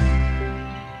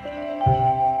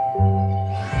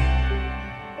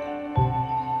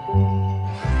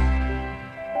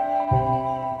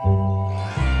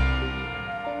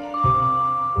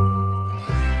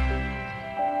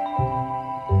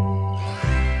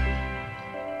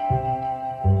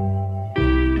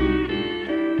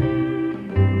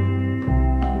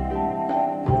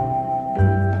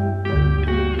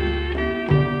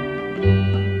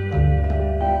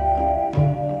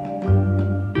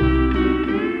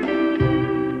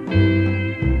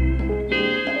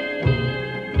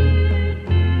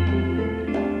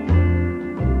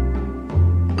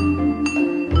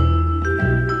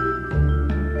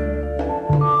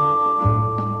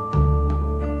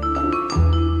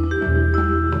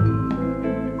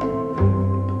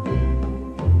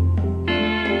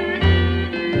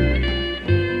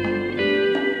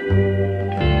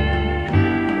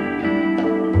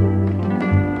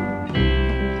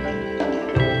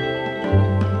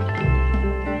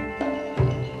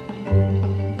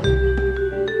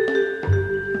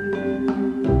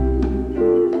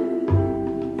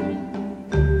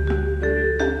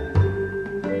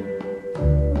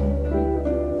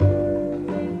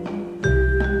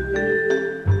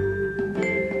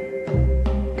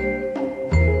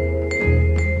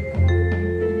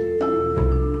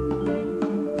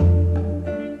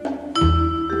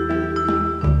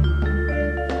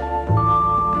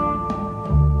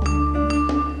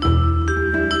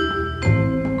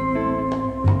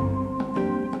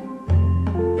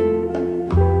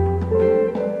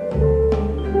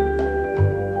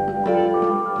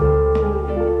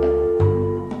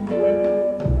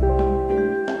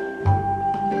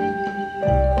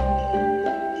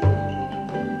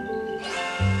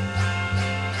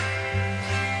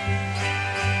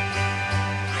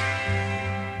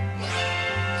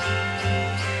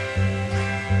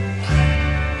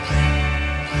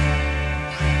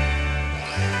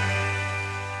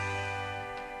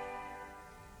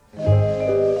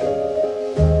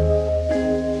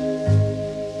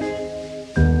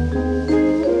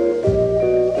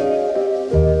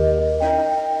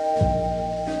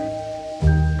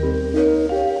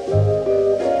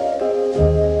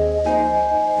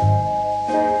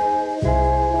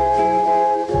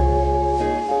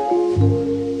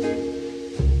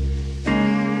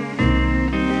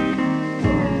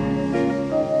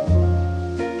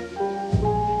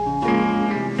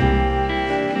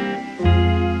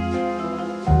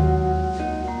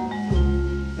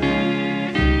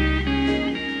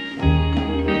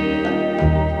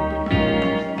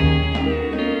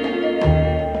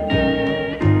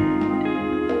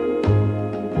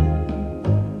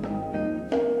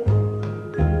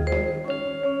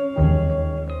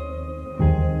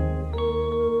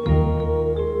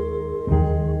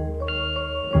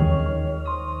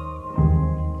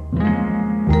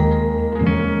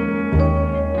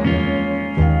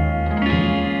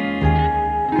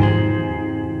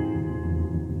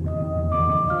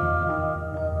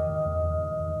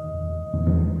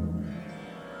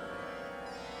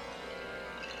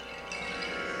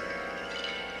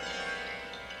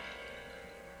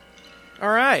 All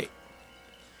right.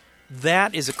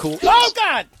 That is a cool... Oh,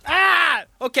 God! Ah!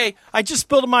 Okay, I just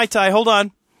spilled a Mai Tai. Hold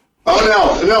on.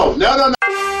 Oh, no.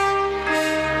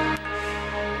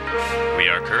 We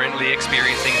are currently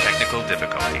experiencing technical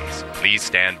difficulties. Please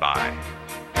stand by.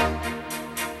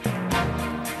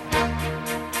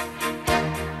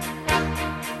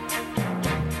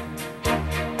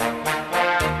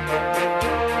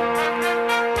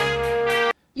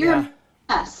 You're a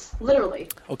mess, literally.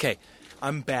 Okay,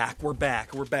 I'm back. We're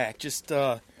back. Just,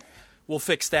 we'll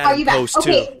fix that Are in you back? post,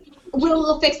 Okay, too.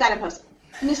 we'll fix that in post.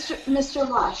 Mr.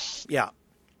 Lush, Yeah.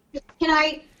 can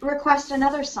I request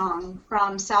another song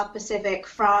from South Pacific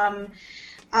from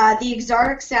the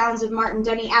Exotic Sounds of Martin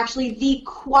Denny, actually the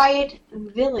Quiet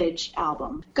Village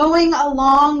album? Going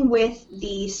along with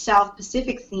the South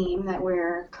Pacific theme that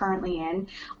we're currently in,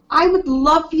 I would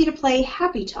love for you to play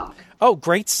Happy Talk. Oh,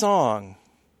 great song.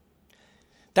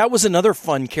 That was another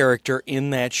fun character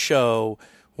in that show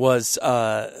was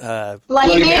Bloody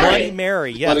Mary. Bloody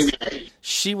Mary, yes. Bloody Mary.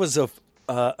 She was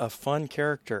a fun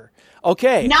character.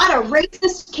 Okay. Not a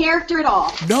racist character at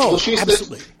all. No, Well, she's the-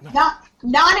 absolutely. Not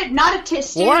a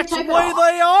stereotype That's the at way all.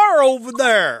 they are over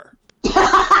there.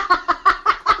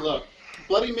 Look,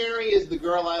 Bloody Mary is the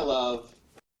girl I love,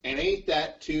 and ain't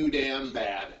that too damn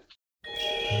bad?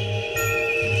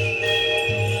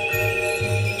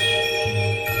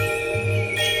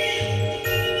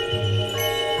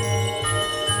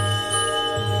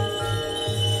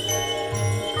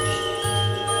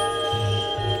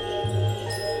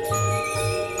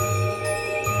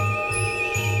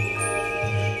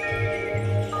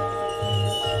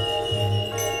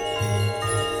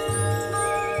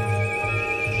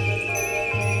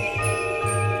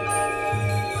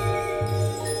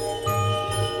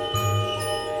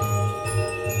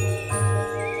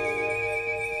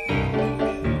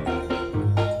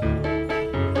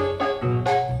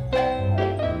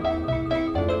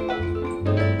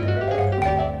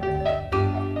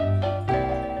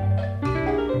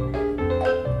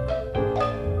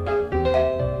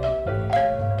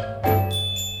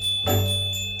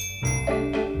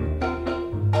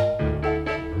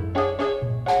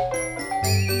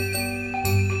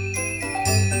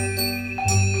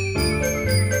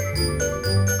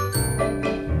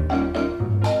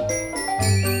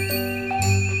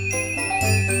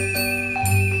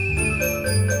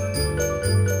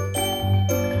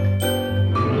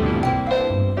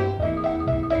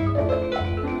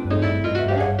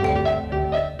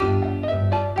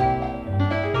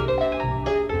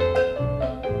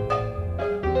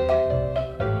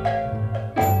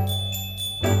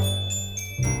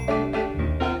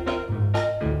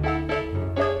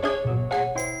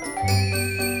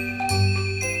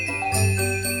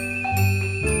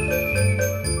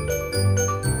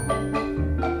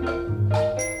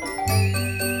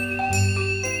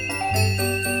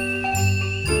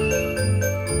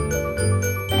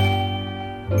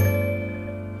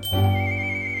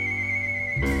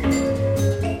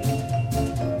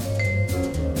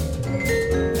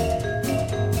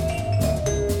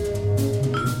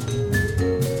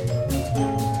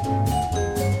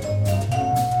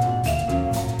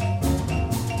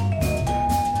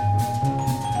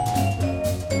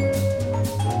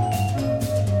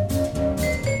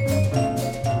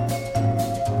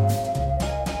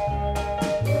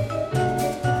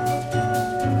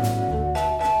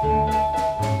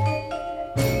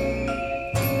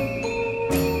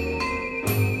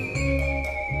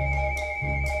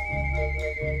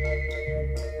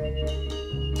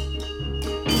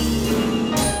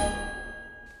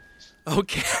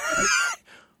 Okay.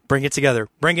 Bring it together.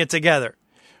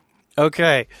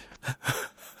 Okay.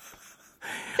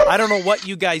 I don't know what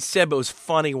you guys said, but it was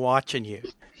funny watching you.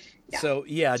 Yeah. So,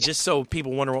 yeah, just so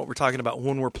people wonder what we're talking about.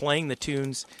 When we're playing the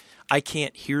tunes, I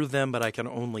can't hear them, but I can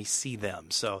only see them.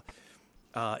 So,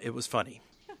 it was funny.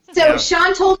 So, yeah.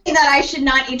 Sean told me that I should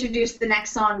not introduce the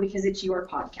next song because it's your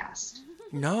podcast.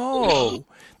 No,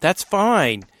 that's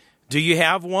fine. Do you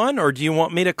have one, or do you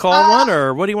want me to call one,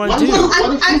 or what do you want to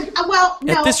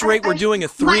do? At this rate, we're doing a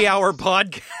 3-hour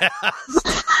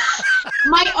podcast.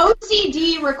 My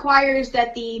OCD requires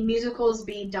that the musicals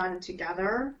be done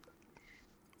together.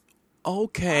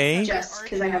 Okay. Just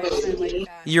because I have OCD.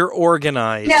 You're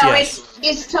organized. No, yes.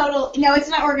 it's total. No, it's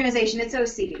not organization. It's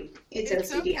OCD. It's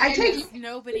OCD. Okay,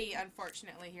 nobody,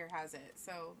 unfortunately, here has it,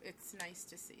 so it's nice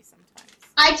to see sometimes.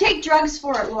 I take drugs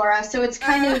for it, Laura. So it's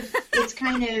kind of.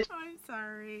 I'm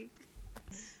sorry.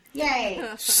 Yay.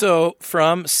 So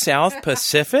from South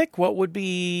Pacific, what would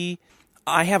be?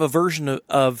 I have a version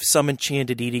of Some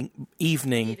Enchanted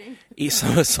Evening.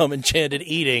 Some Enchanted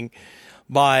Eating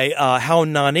by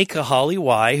Haunani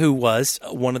Kahaliwai, who was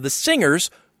one of the singers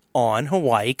on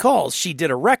Hawaii Calls. She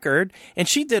did a record, and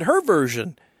she did her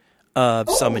version of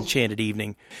Some Enchanted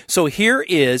Evening. So here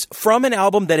is from an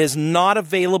album that is not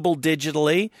available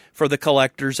digitally for the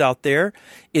collectors out there.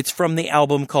 It's from the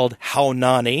album called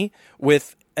Haunani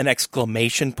with an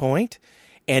exclamation point.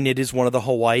 And it is one of the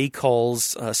Hawaii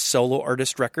Calls solo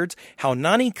artist records.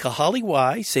 Haunani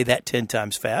Kahaliwai, say that 10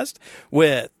 times fast,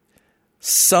 with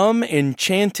Some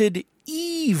Enchanted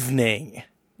Evening,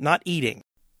 not eating.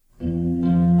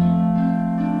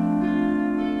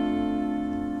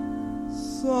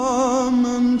 Some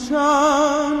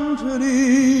enchanted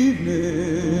evening,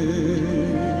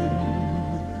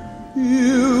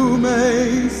 you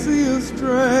may see a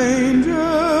stranger.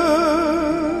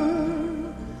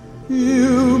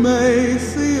 You may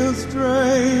see a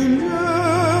stranger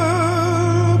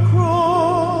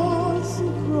across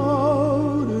a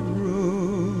crowded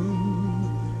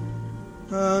room,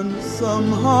 and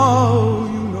somehow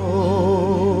you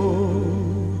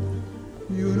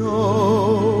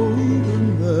know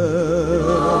even then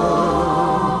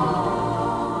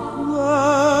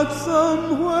that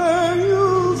somewhere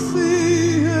you'll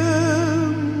see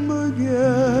him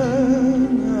again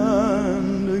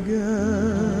and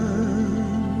again.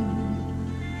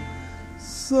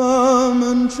 Some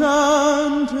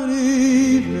enchanted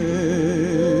evening,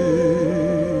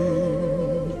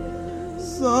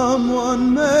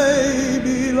 someone may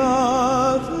be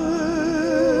laughing.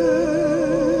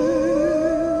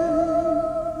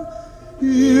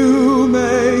 You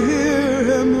may hear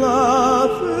him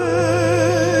laughing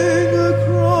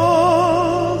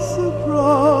across a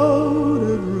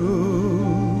crowded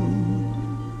room,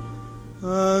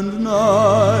 and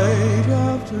night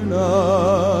after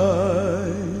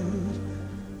night,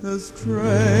 as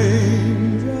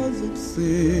strange as it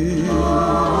seems,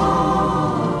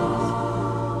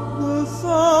 the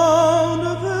sound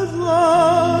of his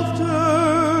laughter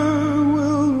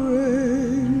will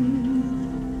ring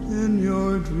in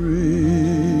your dreams.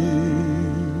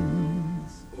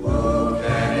 Who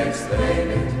can explain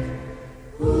it?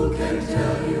 Who can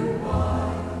tell you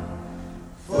why?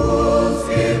 Fools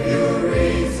give you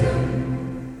reason.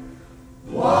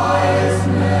 Wise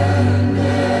men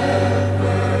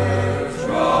never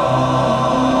try.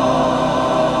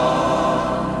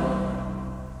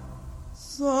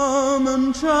 Some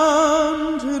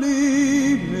enchanted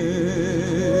evening,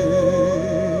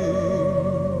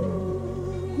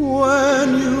 when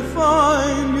you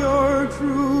find your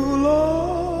true love,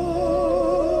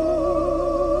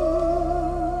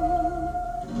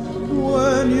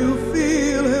 when you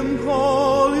feel him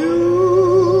call you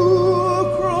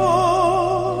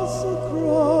across a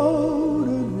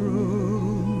crowded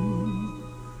room,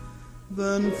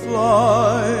 then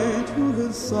fly to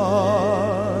his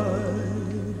side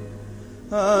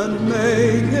and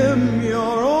make him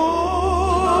your own.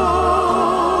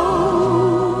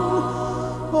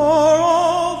 Or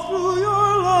all through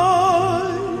your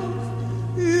life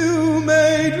you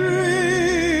may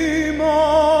dream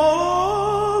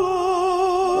all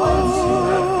alone. Once you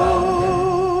have found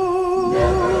him,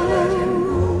 never let him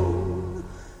go.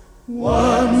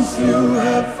 Once you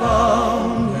have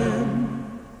found him,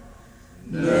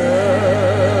 never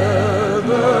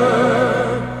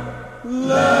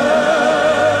let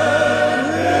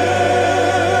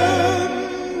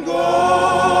him go.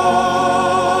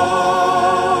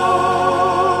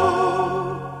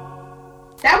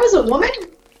 That was a woman?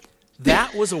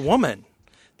 That was a woman.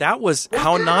 That was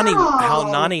how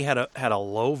Nani had a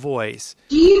low voice.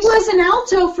 She was an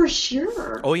alto for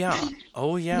sure. Oh yeah.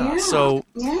 Yeah, So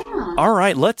yeah. all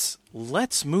right, let's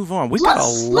move on. We've got a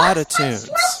lot of tunes.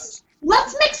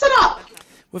 Let's mix it up.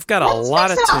 We've got a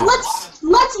lot of tunes.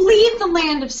 Let's leave the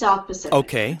land of South Pacific.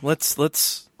 Okay, let's.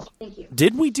 Thank you.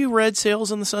 Did we do Red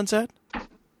Sails in the Sunset?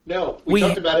 No, we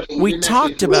talked about it. But we didn't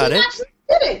talked actually do about We it. actually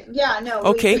did it. Yeah, no.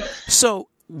 Okay, so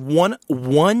one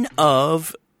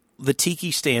of the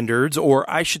Tiki standards, or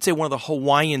I should say one of the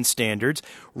Hawaiian standards,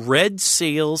 Red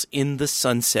Sails in the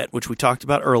Sunset, which we talked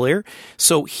about earlier.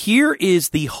 So here is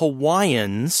the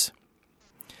Hawaiians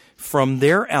from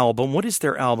their album. What is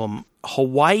their album?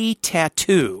 Hawaii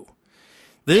Tattoo.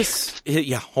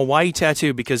 Hawaii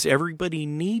Tattoo, because everybody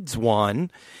needs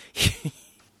one.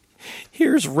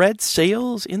 Here's Red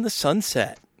Sails in the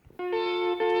Sunset.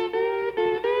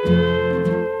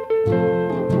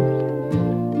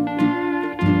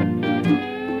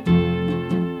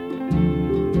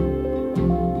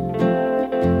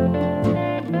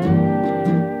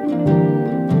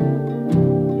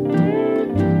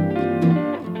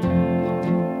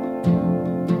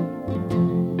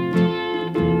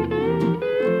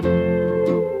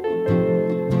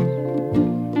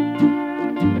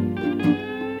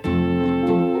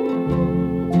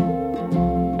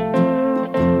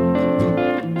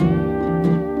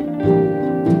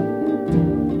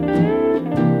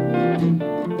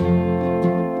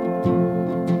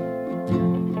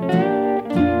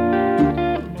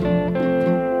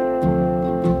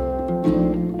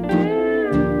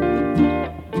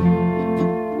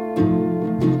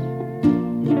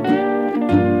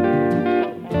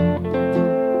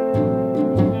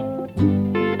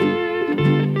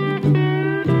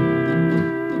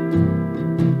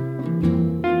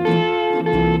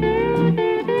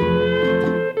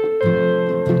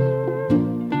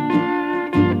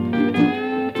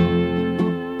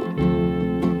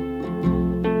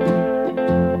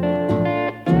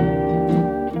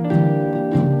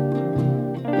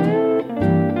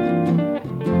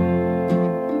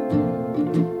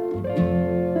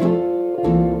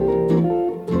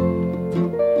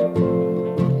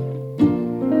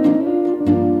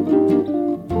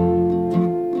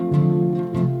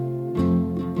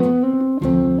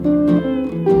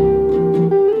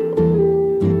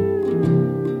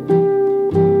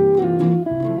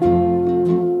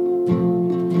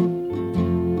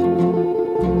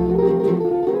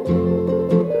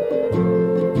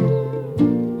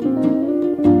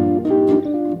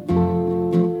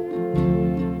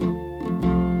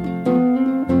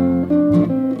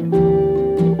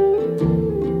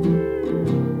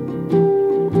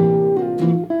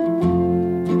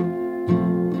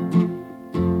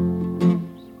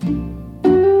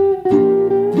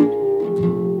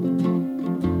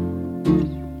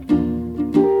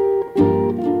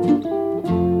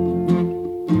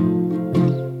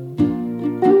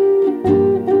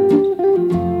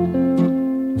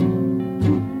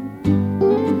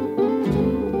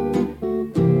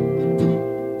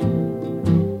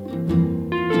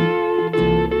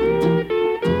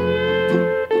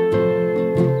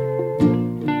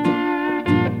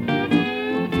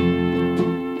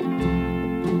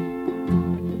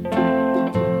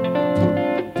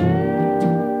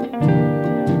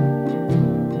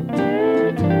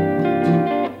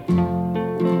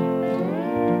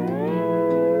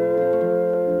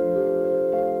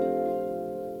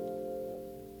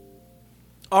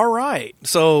 All right.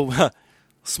 So,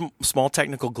 small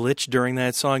technical glitch during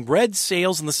that song. Red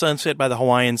Sails in the Sunset by the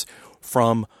Hawaiians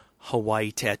from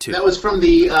Hawaii Tattoo. That was from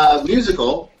the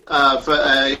musical,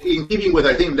 in keeping with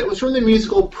our theme, that was from the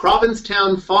musical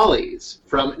Provincetown Follies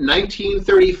from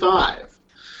 1935.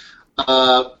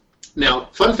 Now,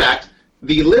 fun fact,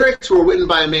 the lyrics were written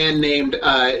by a man named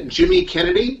Jimmy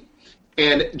Kennedy,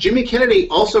 and Jimmy Kennedy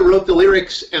also wrote the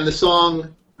lyrics and the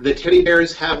song The Teddy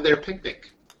Bears Have Their Picnic.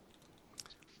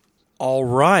 All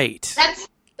right.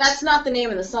 That's not the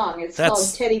name of the song. It's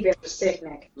called Teddy Bear's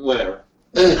Picnic. Whatever.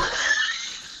 Can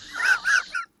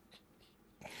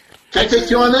I take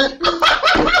two on that?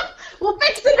 We'll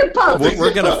fix it in post.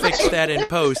 We're going to fix that in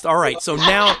post. All right. So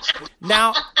now,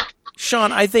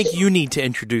 Sean, I think you need to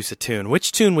introduce a tune.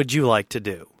 Which tune would you like to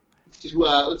do?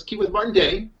 Let's keep with Martin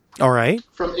Day. All right.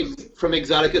 From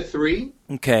Exotica 3.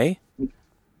 Okay. And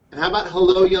how about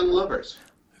Hello, Young Lovers?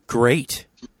 Great.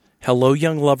 Hello,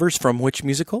 Young Lovers from which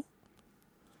musical?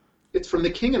 It's from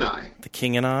The King and I. The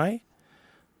King and I.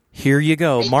 Here you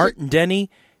go. Martin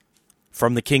Denny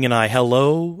from The King and I.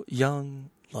 Hello, Young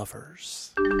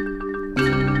Lovers.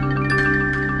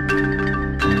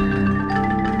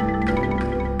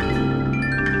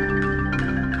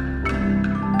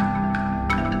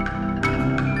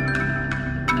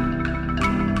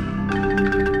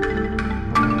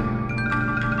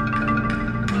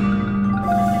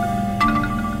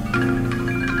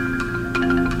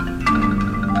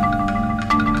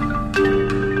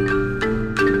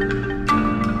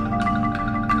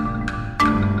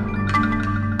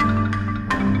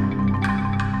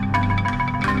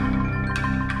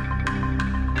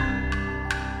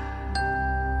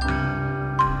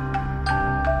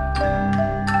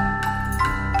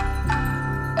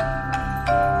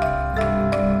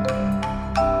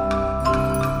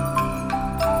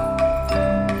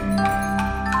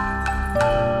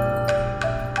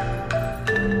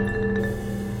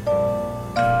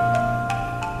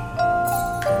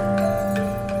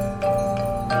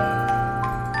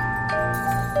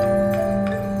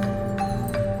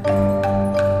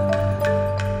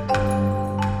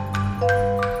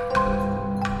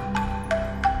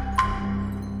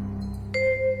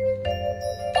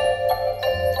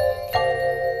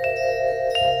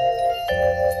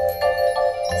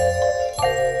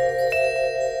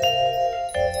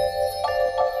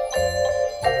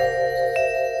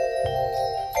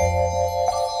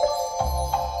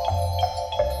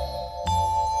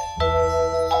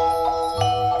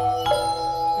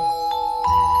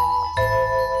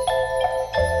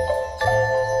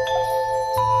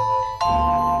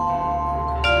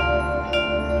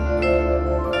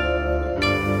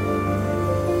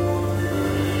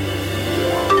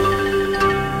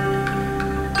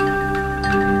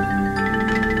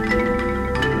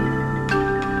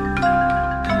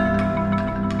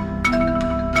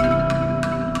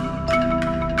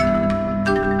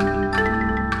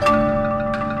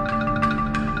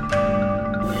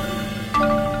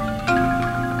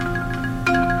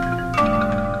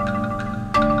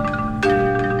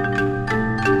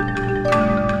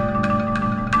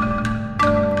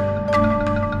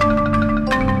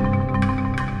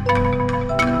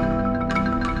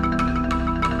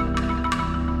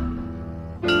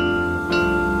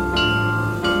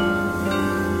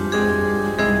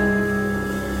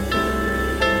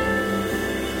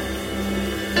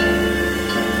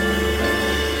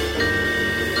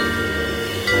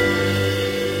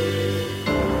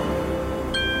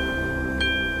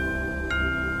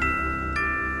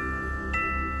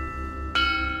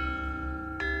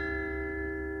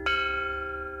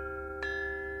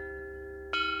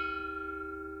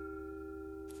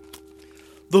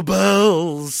 The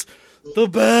bells. The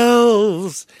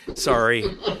bells. Sorry.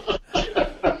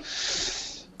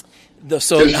 There's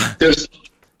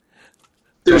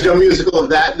no musical of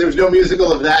that. There's no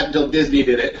musical of that until Disney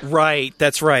did it. Right.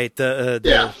 That's right.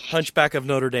 The Hunchback of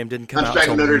Notre Dame didn't come out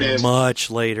until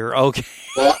much later. Okay.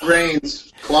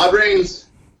 Claude Rains.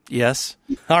 Yes.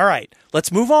 All right.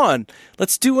 Let's move on.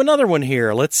 Let's do another one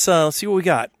here. Let's see what we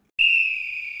got.